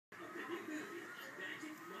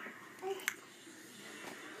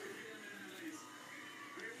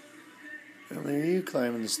Emily, are you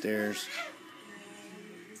climbing the stairs?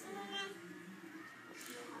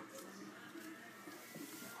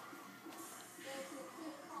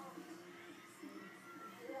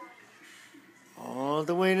 All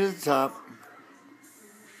the way to the top.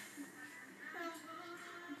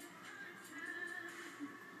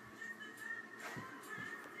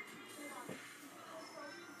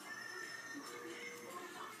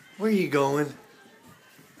 Where are you going?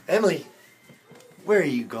 Emily, where are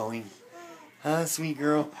you going? Huh, sweet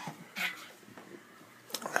girl?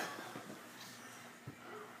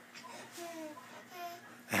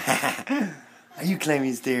 Are you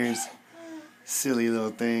climbing stairs? Silly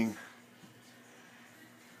little thing.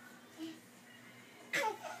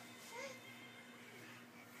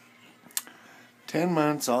 "10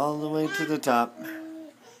 months all the way to the top."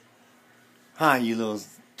 Hi, you little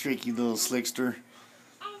tricky little slickster.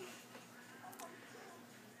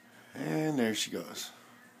 And there she goes.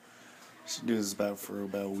 She does this for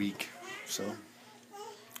about a week, so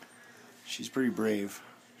she's pretty brave.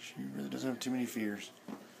 She really doesn't have too many fears.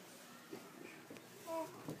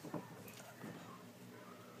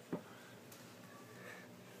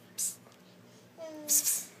 Psst.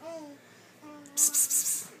 Psst. Psst.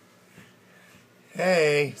 Psst.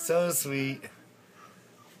 Hey, so sweet.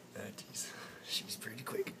 Oh, jeez, she's pretty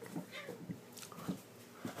quick.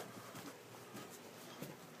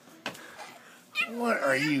 What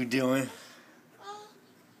are you doing?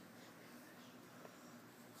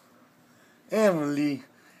 Emily,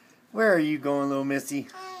 where are you going, little missy?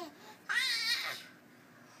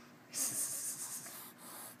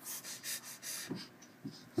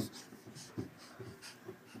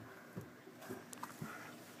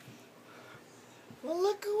 Well,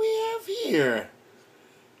 look who we have here.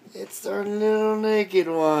 It's our little naked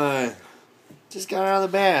one. Just got out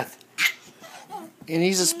of the bath. And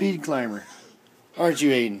he's a speed climber. Aren't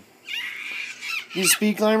you, Aiden? You a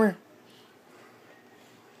speed climber?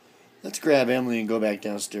 Let's grab Emily and go back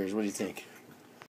downstairs. What do you think?